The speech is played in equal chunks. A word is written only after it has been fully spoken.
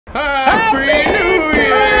Happy New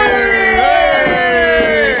Year!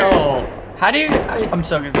 Hey! Oh. How do you? I'm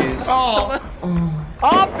so confused. Oh.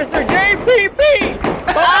 Officer JPP!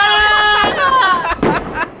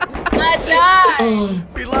 I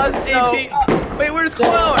died! We lost JP. Wait, where's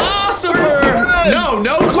Clone? Ossifer!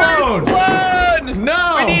 No clone! Clone!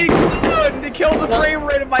 No! We need Clone to kill the frame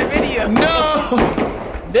rate of my video. No!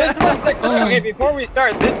 This was the okay. Before we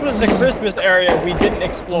start, this was the Christmas area we didn't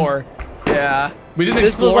explore. Yeah. We didn't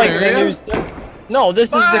This was explore like an the area? new stuff. No,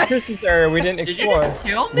 this is the Christmas area we didn't Did you explore. just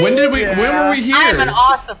kill me? When did we? Yeah. When were we here? I'm an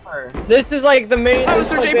ossifer. This is like the main. This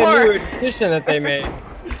is Officer like J. the Park. new addition that they made.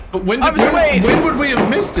 But when would we have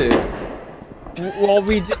missed it? Well,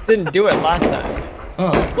 we just didn't do it last time.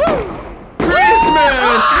 Oh.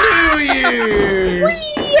 Christmas! New Year!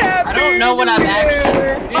 I don't know what I'm actually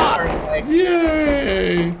doing. Like,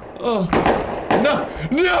 Yay! Oh. No!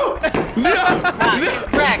 No! No!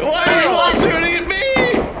 Rex, Why are you all shooting at me?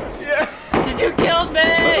 did you kill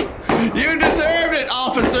me? You deserved it,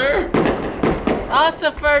 officer!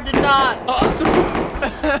 Ossifer did not.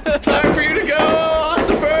 Ossifer! It's time for you to go,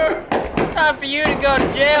 Ossifer! It's time for you to go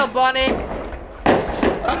to jail, Bunny.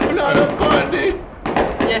 I'm not a bunny!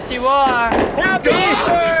 Yes, you are. Happy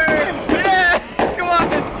Easter! Yeah! Come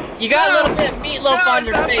on! You got a little bit of meatloaf on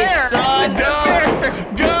your it's not face, fair. son.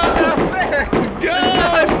 Go! Go!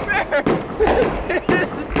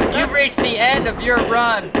 You've reached the end of your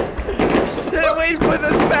run. Wait for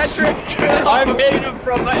this, Patrick! I'm hitting him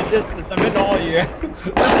from a distance. I'm hitting all you guys.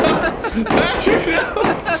 Patrick, no!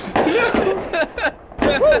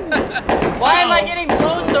 Why am I getting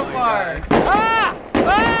blown so far? Ah!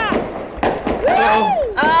 Ah!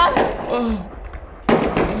 Ah! Oh.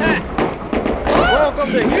 Welcome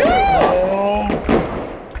to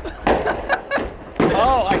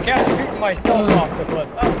Oh, I kept shooting myself off the cliff.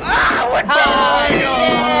 Oh,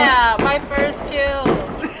 yeah! My first kill.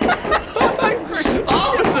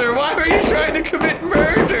 Officer, why are you trying to commit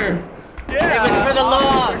murder? It was for the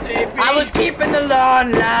law. JP. I was keeping the law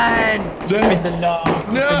in line. Keeping the law.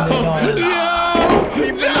 No!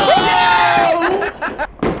 Keeping the law.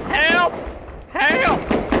 No! Help! Help!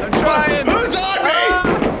 I'm trying! Who's on me?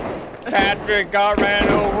 Patrick got ran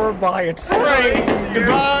over by a train.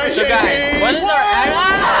 Goodbye, So guys, JP! what is our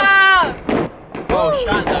ah! Oh,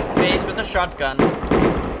 shot in the face with a shotgun.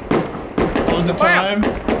 What was the time?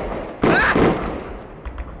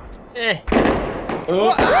 Eh.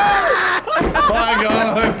 Oh. Bye,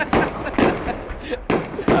 God.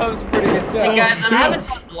 That was a pretty good Hey shot. guys, I'm having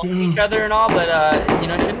fun blowing each other and all, but you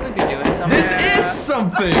know, shouldn't we be doing something? This is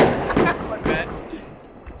something. I bet.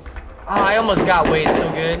 Oh, I almost got Wade so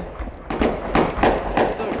good.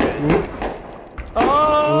 So good.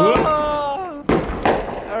 Oh!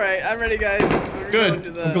 Alright, I'm ready, guys. We're Good. going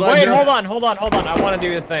to the... I'm glad Wait, you're- hold on. I want to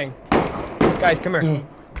do a thing. Guys, come here.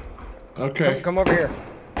 Okay. Come over here.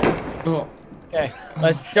 Oh. Okay,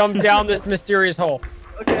 let's jump down this mysterious hole.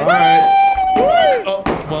 Okay. All right. Oh,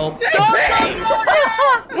 well.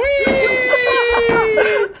 Whee!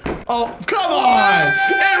 Oh, come on!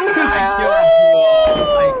 It was.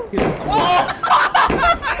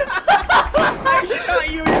 I shot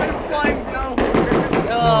you even flying down.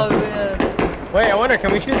 Oh man. Wait, I wonder,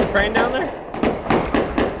 can we shoot the train down there?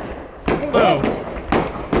 Oh.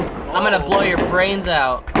 I'm gonna blow your brains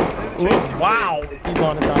out Wow, it's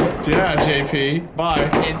demonetized. Yeah, JP. Bye.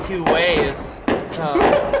 in 2 ways.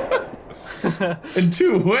 Oh. In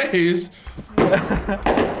 2 ways. What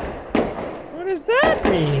does that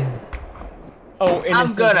mean? Oh, I'm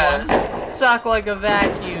innocent gonna ones? suck like a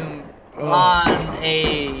vacuum Oh. on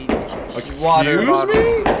a water Excuse bottle.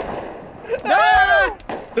 me? No!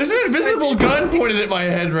 There's an invisible gun pointed at my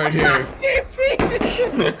head right here.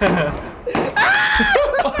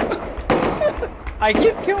 I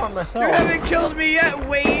keep killing You myself. haven't killed me yet,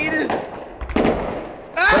 Wade.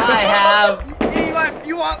 I have.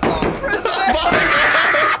 You want more prison?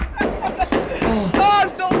 Oh, I'm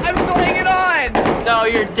still hanging on. No,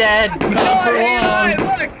 you're dead. No, Not I'm for hanging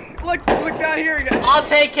long. on. Look down here. I'll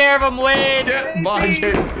take care of him, Wade. Yeah, bye,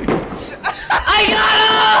 JP. I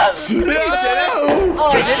got him! No! Oh,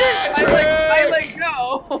 I did it? I let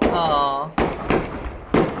go. Aw.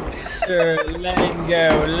 Sure, letting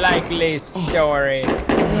go. Likely story.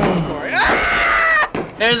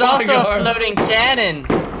 There's Oh my also a God. floating cannon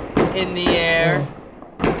in the air.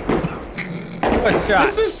 Good shot.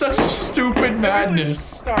 This is such stupid madness.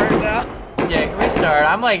 Start now. Yeah, can we start?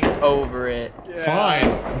 I'm like over it. Yeah.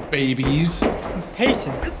 Fine, babies.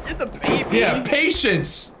 Patience. You're the baby. Yeah,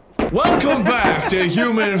 patience. Welcome back to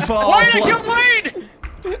Human Fall Why did Flat. you Wade?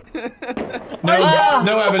 No, Ah!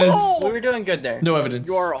 no evidence. We were doing good there. No evidence.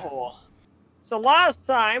 You are a hole. So last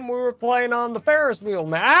time we were playing on the Ferris wheel,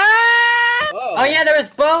 man. Ah! Oh yeah, there was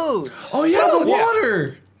boats. Oh yeah, the yeah.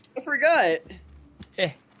 water. I forgot.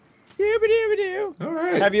 Doo-ba-doo-ba-doo. All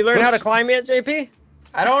right. Have you learned how to Let's- climb yet, JP?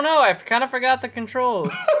 I don't know. I kind of forgot the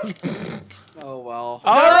controls. Oh well.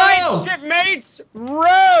 All right, shipmates,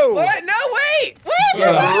 row. What? No, wait! Wait!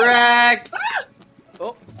 Get wrecked.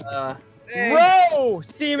 Oh, Hey. Row,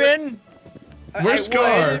 seamen. Where's I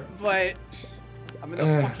Scar? would, but I'm in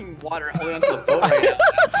the fucking water holding onto the boat right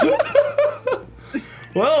now.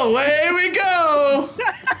 Well, away we go. Oh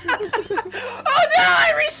no!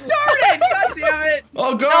 I restarted! God damn it!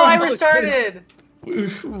 Oh, go. No, I restarted.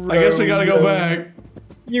 I guess we gotta go back.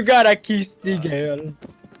 You gotta kiss the girl.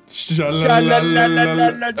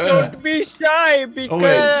 Sha-la-la-la-la-la. Don't be shy because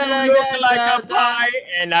wait. you look like a pie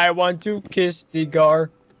and I want to kiss the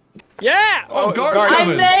gar. Yeah! Oh, Gar's Gar.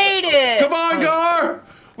 coming. I made it. Come on, Gar.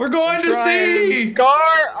 We're going to sea. Gar,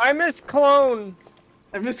 I miss Clone.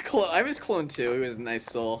 I miss Clone too. He was a nice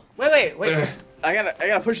soul. Wait. I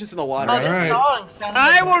gotta push this in the water. Oh, All this right. song sounds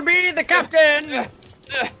I like- will be the captain.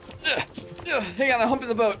 Hang on, I'm humping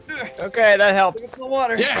the boat. Okay, that Look helps. in the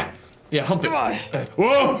water. Yeah. Yeah, hump it. Come on.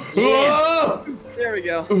 Whoa. Whoa. There we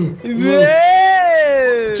go. Whoa.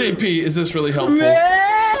 JP, is this really helpful?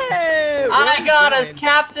 I got us,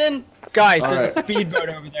 Captain. Guys, All there's a right. speedboat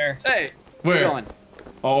over there. Hey, Where? we're going.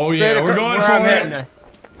 Oh yeah, we're going Where I'm for heading it. us.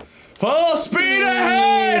 Full speed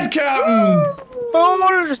ahead, Captain.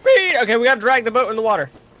 Full speed. Okay, we gotta drag the boat in the water.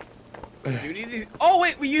 Do we need these? Oh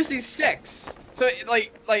wait, we use these sticks. So it'll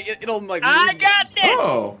like. I move got it.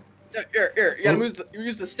 Oh. Here, you gotta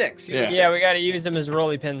use the sticks. Use the Yeah. sticks. Yeah, we gotta use them as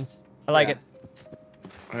rolly pins. I like Yeah. it.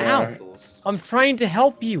 All Ow. right. I'm trying to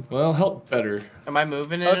help you. Well, help better. Am I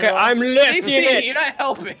moving it? Okay, at all? I'm lifting JP, it. you're not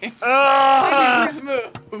helping. Ah! Please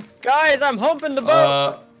move. Guys, I'm humping the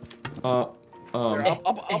boat. Here,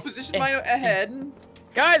 I'll position mine ahead.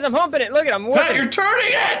 Guys, I'm humping it. Look at I'm Pat, working. you're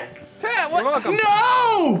turning it. Pat, You're what? welcome.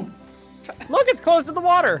 No. Look, it's close to the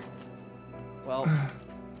water. Well,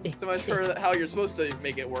 so much for how you're supposed to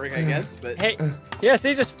make it work, I guess. But Hey, yes,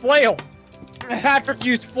 they just flail. Patrick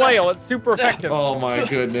used flail. It's super effective. Oh my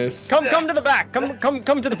goodness. Come to the back.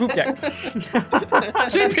 Come to the poop deck.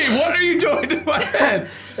 JP, what are you doing to my head?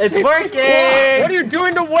 It's working. What are you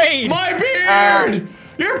doing to Wade? My beard!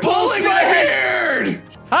 You're pulling my beard!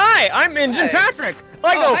 Hi, I'm Engine Hey. Patrick.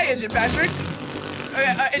 I oh, go. hi, Engine Patrick.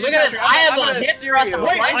 Engine Look at this. Patrick, I have I'm a gonna hip steer thrust you. of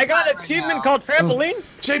Wait, life I got an right achievement now. called trampoline.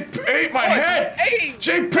 JP ate my Oh, it's- head! Hey,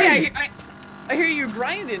 JP! hey, I hear you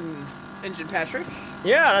grinding, Engine Patrick.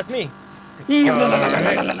 Yeah, that's me.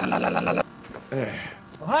 Alright. Oh,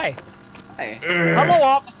 hi. Hi. Hello,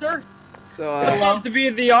 officer. So, That seems to be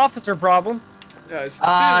the officer problem.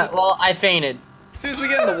 Well, I fainted. as soon as we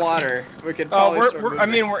get in the water, we can Oh, probably start I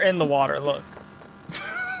moving. mean, we're in the water. Look.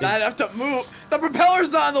 Not enough to move. The propeller's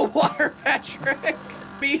not in the water, Patrick.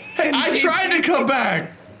 Me and I JP. tried to come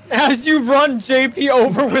back! As you run JP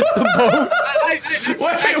over with the boat. I can't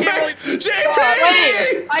Wait! really- JP!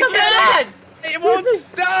 Wait. I Come can't. back. It won't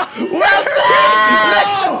stop. No!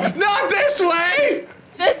 Not this way!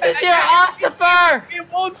 This is your ossifer. It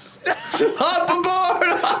won't stop. Hop aboard!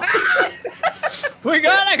 We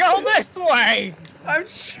gotta go this way. I'm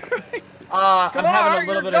trying. I'm Come having on, a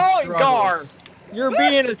little you're bit of going, Gar. struggles. You're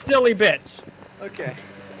being a silly bitch. Okay.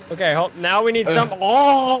 Okay, now we need some.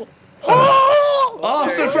 Oh! Oh!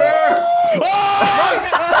 Ossifer!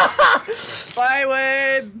 Oh! Bye,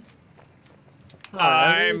 Wade.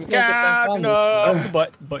 I'm Let's make it some captain fun. of the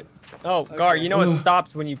butt. Oh, Gar, you know it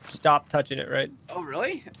stops when you stop touching it, right? Oh,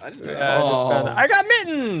 really? I didn't know. Yeah, I just found Oh. out. I got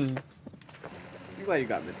mittens. I'm glad you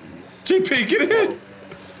got mittens. JP, get in!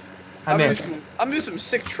 I'm in. I'm doing some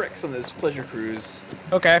sick tricks on this pleasure cruise.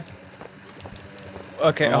 Okay.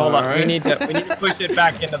 Okay, hold on. We Alright. need to push it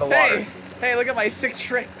back into the water. Hey, look at my sick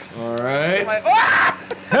tricks. Alright. My, ah!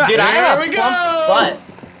 Dude, I Here have we a go. plump butt.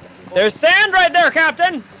 There's sand right there,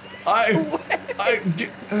 Captain.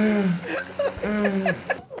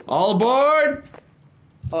 All aboard!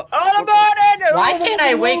 All aboard it. Why can't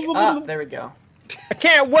I wake up? There we go. I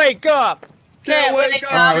can't wake up. Can't wake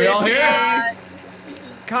up. Are we all here?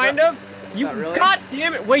 Kind of. You Not really. God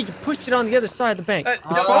damn it! Wait, you pushed it on the other side of the bank. It's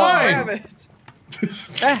Don't fine. grab it.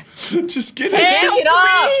 Just get Help in. it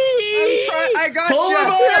up. I'm trying. I got Pull you. him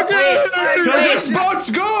up! Wait, Cause this boat's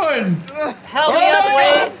going! Help me up,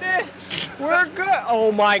 Wade. We're good.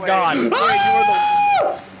 Oh my Wait. God.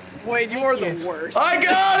 Wade, you are the worst. I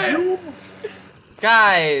got it!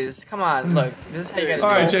 Guys, come on. Look, this is how you gotta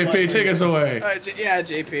Alright, do it. JP, take us away. Alright, yeah,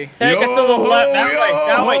 JP. Take us to the left.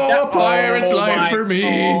 That way. Yo, pirate's Oh life my- for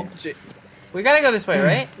me. J We gotta go this way,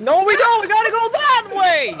 right? No, we don't. We gotta go that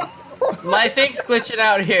way. My thing's glitching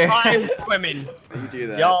out here. I'm swimming. You do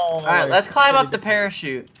that. Y'all. All right, let's climb up the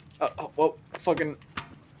parachute. Well, fucking.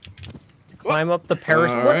 Climb up the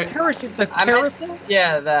parachute. All What right. parachute? The I meant- carousel?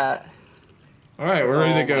 Yeah, that. All right, we're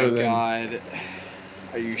ready to go Oh my then. God.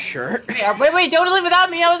 Are you sure? Yeah, wait, don't leave without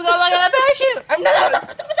me. I was going like on the parachute. I'm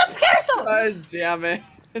not the carousel. God damn it.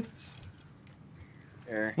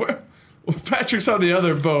 Here. Well, Patrick's on the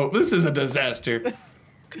other boat. This is a disaster.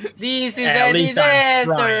 This is At a least I'm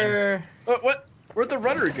disaster. What? Where'd the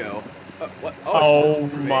rudder go? What? Oh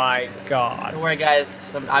it's for me. my god. Don't worry, guys.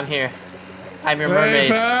 I'm here. I'm your Hey, mermaid.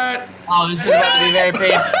 Pat. Oh, this is about to be very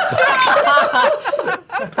painful.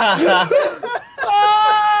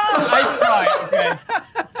 I tried, okay.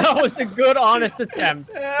 That was a good, honest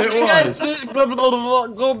attempt. It You guys was. just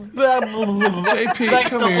go back. JP, back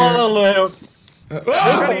come to here. Honolulu.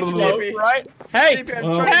 JP. Right? Hey! JP, I'm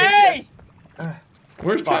Oh. trying to Hey!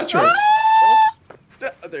 Where's Patrick?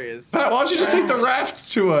 get- Oh, there he is. Pat, why don't you just take the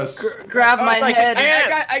raft to us? Grab my like- head.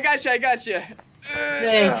 I got you.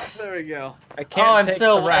 Thanks. There we go. I can't Oh, I'm take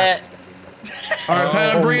so the raft. wet. All right,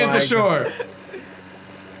 Pat, I'm Oh bringing it my to shore.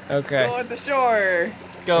 Okay. Go to shore.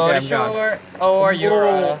 Go Okay, to I'm gone. shore or you're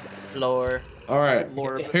a floor. All right,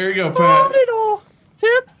 Lord. here you go, Pat.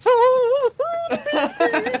 Tiptoe through the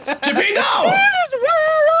beach. JP, no! That is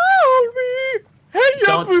where I'll be. Hey,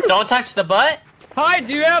 Don't touch the butt. Hi,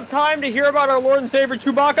 do you have time to hear about our Lord and Savior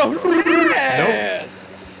Chewbacca?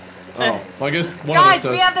 Yes. Oh, well, I guess one Guys,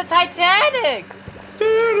 of we us have the Titanic.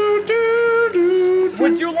 does.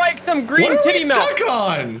 Would you like some green What are we titty milk? stuck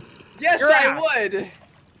on? Yes, Your I ass. would.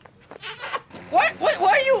 What?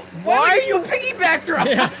 Why are you? Why are you piggyback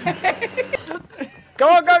driving?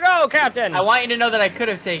 Go, Captain. I want you to know that I could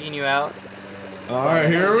have taken you out. All right,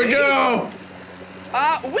 here we go.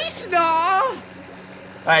 We snaw.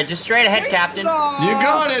 All right, just straight ahead, Captain. You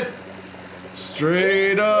got it.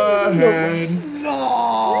 Straight ahead.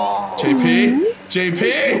 Snaw. JP?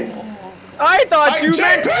 I thought you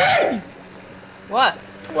meant JP! peace. What?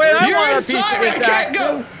 Wait, I You're want a piece of inside, I this can't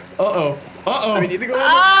go. action. Uh-oh. Uh-oh. Do we need to go in?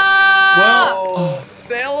 Ah! Well,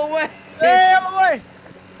 Sail away. Sail away.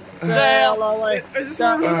 Sail. Sail away. Is this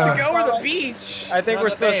where we're supposed to go or the beach? I think On we're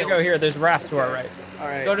the supposed to bail. go here. There's raft to our right. All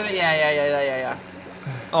right. Go to the yeah.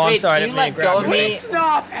 Oh, I'm Wait, sorry. I can didn't you mean to let go grab of you. me? We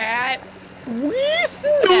snaw, Pat. We At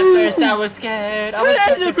first I was scared. I was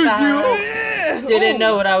petrified. Didn't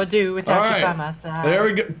know what I would do without All you right. by my side. there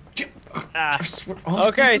we go. Ah. I swear- oh,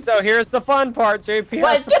 Okay, so here's the fun part. JP has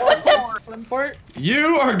What? to What's this? Fun part.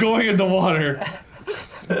 You are going in the water.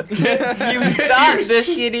 You Get stop your this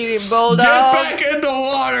sh- shitty Get bulldog. back in the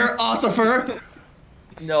water, Ossifer.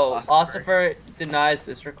 No, Ossifer. Ossifer denies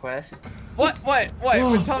this request. What? Tell me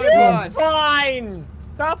what's going on. Fine.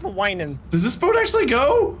 Stop whining. Does this boat actually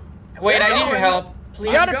go? Wait, I need your going. help. You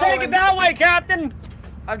Please. gotta I'm take going. it that way, Captain.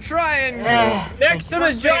 I'm trying. Next to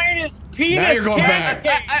the giantest penis. Now you're going cat-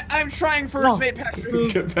 back. I'm trying first, mate,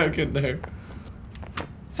 Patrick. Get back in there.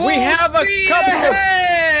 Full We have a speed couple of-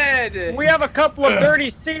 ahead. We have a couple of dirty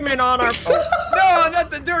seamen on our. No, not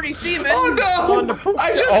the dirty seamen. Oh On the no! poop.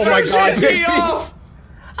 I just Oh my threw God, JP JP. off!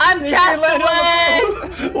 I'm cast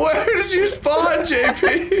away. Where did you spawn,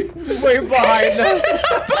 JP? Way behind us.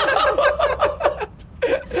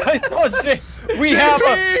 I saw J. We have a.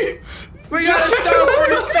 JP! We gotta stop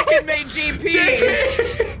for a second, mate, GP.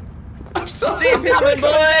 JP! I'm sorry. JP, we're Coming, coming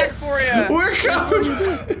back boys. for you. We're coming.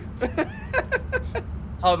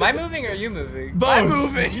 Oh, am I moving or are you moving? Both. I'm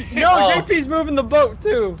moving. No, Oh. JP's moving the boat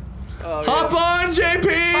too. Oh, Hop on,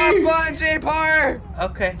 JP! Hop on, J-Par.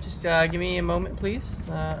 Okay, just give me a moment, please.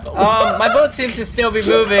 My boat seems to still be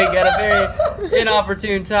moving at a very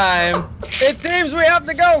inopportune time. It seems we have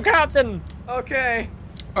to go, Captain. Okay.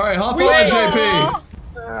 All right, hop We on, are-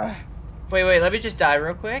 JP. Wait, let me just die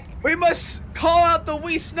real quick. We must call out the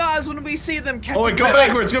wee snoz when we see them. Oh wait, go Captain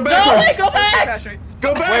backwards, go No, backwards. wait, go back! Patrick.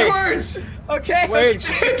 Go backwards! Okay. Wait.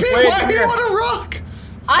 JP, Wait, why are you here. on a rock?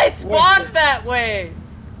 I spawned that way.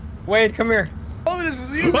 Wade, come here. Oh, this is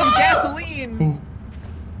using gasoline.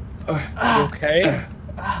 Okay.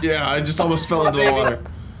 Yeah, I just almost fell into the water.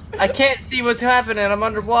 I can't see what's happening. I'm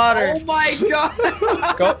underwater. Oh my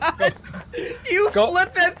god. Go. You Go-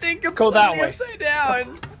 flipped that thing completely go that way. upside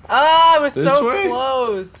down. Oh, I was This so way?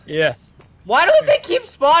 close. Yes. Why do they keep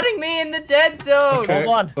spawning me in the dead zone? Okay.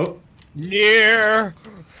 Hold on. Oh. Near,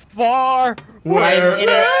 far, Where? I'm in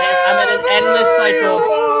an endless cycle.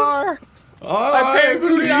 far. I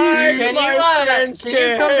believe Can My you come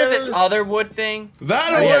to this friends other wood thing?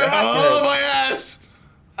 that Oh, way. yeah. Oh my ass!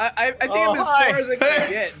 I think I'm as far as I can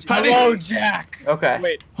get. How do you- Hello, Jack. Okay.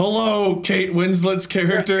 Wait. Hello, Kate Winslet's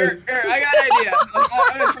character. Here, I got an idea.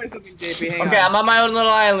 I'm gonna try something, JP. Hang Okay, on. I'm on my own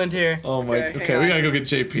little island here. Oh my. Okay, Okay, hang we on. gotta go get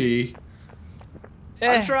JP.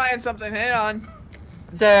 I'm trying something. Hang on.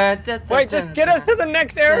 Wait, just get us to the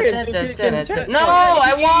next area. No,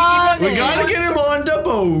 I want. We gotta get him on the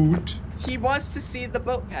boat. He wants to see the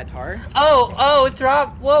boat, Patar. Oh,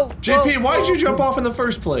 drop. Whoa. JP, whoa, why'd you whoa. jump off in the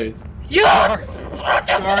first place? You. Gar,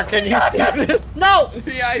 can you see this? No.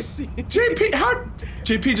 Yeah, I see. JP, how?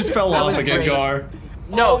 JP just fell That off was again, great. Gar.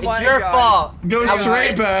 No, Oh my it's your God. fault. Go Hang on.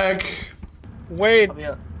 straight back. Wait, I'll be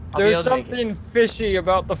able there's to make it. something fishy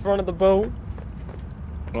about the front of the boat.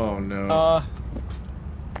 Oh no.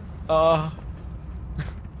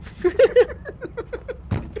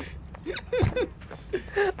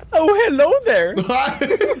 Oh, hello there.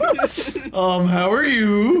 How are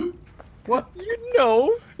you? You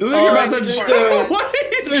know, Look, you're about to. uh, What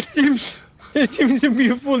is there seems to be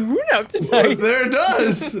a full moon out tonight. There it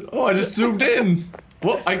does. Oh, I just zoomed in.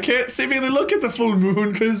 Well, I can't seemingly look at the full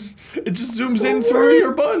moon because it just zooms in through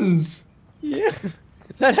your buns. Yeah,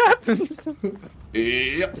 that happens.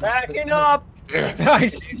 Yep. Backing up. I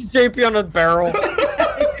see JP on a barrel. All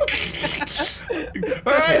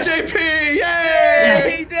right, JP,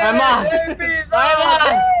 yay! He did I'm it. on. JP's I'm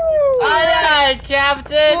on. Aye,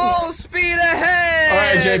 Captain. Full speed ahead. All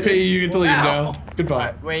right, JP, you get to leave Wow. now.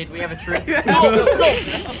 Goodbye. Wait, we have a trick.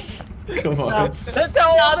 Come on. That's how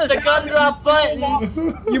all Not this the gun drop buttons.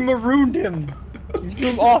 You marooned him. You threw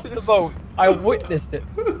him off the boat. I witnessed it.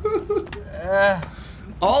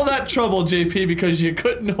 All that trouble, JP, because you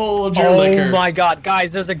couldn't hold your Oh liquor. my God,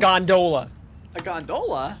 guys! There's a gondola. A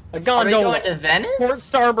gondola? A Are we gondola. going to Venice? Port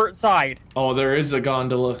starboard side. Oh, there is a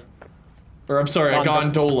gondola. Or I'm sorry, a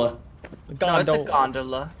gondola. A No, it's a gondola.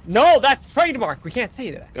 gondola. No, that's trademark. We can't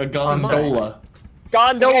say that. A gondola.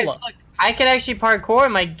 Guys, Gondola. look, I can actually parkour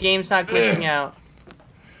and my game's not glitching out.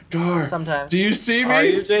 Gar, Sometimes. do you see Are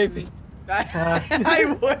you me? JP?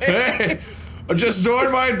 I would. Hey, I'm just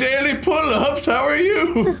doing my daily pull-ups. How are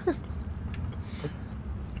you?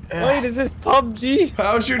 Wait, is this PUBG?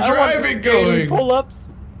 How's your I don't want driving daily going? Pull-ups.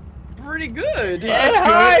 Pretty good. That's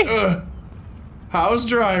Hi. good. How's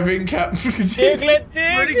driving, Captain? Diglett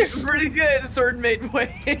dig. Pretty good. Third mate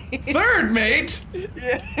way. Third mate?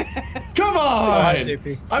 Yeah. Come on, on!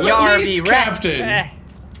 JP. I'm Yarby at least Rex. captain.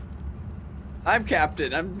 I'm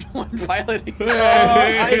captain. I'm the one piloting.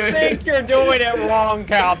 I think you're doing it wrong,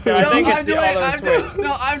 Captain. I think it's the other twist.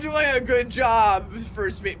 I'm doing a good job,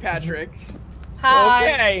 first mate Patrick.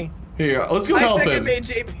 Hi. Okay. Here, let's go My help second him. mate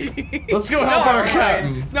JP. Let's go help No, our Ryan.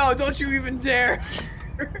 captain. No, don't you even dare.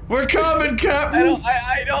 We're coming, Captain.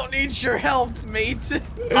 I don't need your help, mate. It's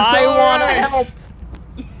I all want to right. help.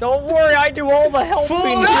 Don't worry, I do all the helping.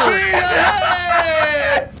 Full speed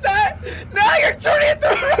ahead! That's not. Now you're turning it the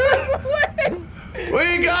wrong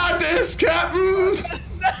way. We got this, Captain.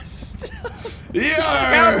 Yeah.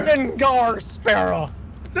 Captain Gar Sparrow.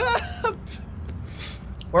 Stop!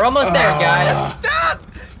 We're almost there, guys. Stop!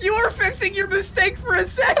 You were fixing your mistake for a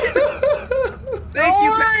second. Thank Don't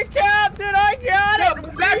you. worry, Captain, I got it.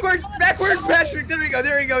 No, backward, Patrick. There we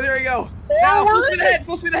go. Now, full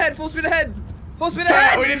speed ahead. Full speed ahead. Full speed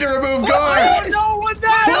ahead. We need to remove I Gar. don't know what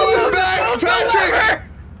that Pull is. us back, Patrick.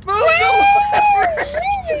 Move the lever.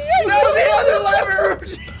 No, the other lever.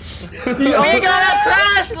 We gotta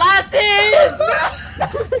crash, lassies!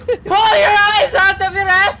 Pull your eyes out of your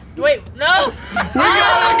ass! Wait, no! We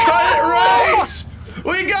gotta cut it right.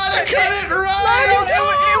 We gotta cut it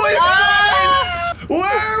right. Ah! Where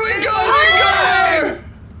are we going, Gar?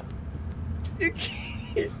 You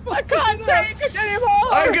keep I can't take it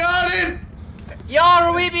anymore. I got it.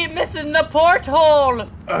 Y'all, we be missing the porthole!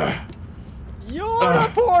 You're a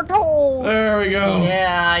porthole. There we go.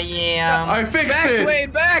 Yeah. I fixed back, it.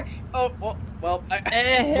 Wade, back. Oh, well.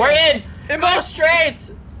 We're in! Am Go I- straight!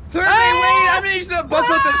 Third mate, Wade. I'm gonna use the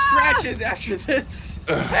buffalo with the scratches after this.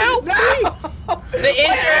 Help me. The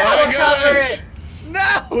injured I will got cover it. it!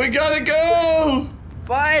 No. We gotta go.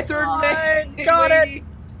 Bye, third I mate. got lady.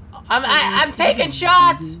 I'm taking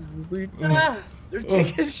shots! They're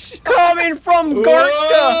taking shots. Coming from Garta.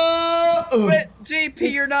 Whoa. But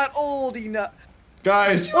JP, you're not old enough.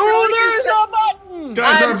 Guys, Oh, there's a button.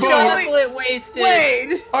 guys, our I'm boat. chocolate wasted!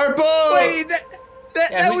 Wade. Our boat. Wade, that Yeah,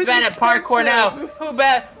 that who's was bad at parkour now? expensive.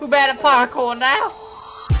 Who bad at parkour now?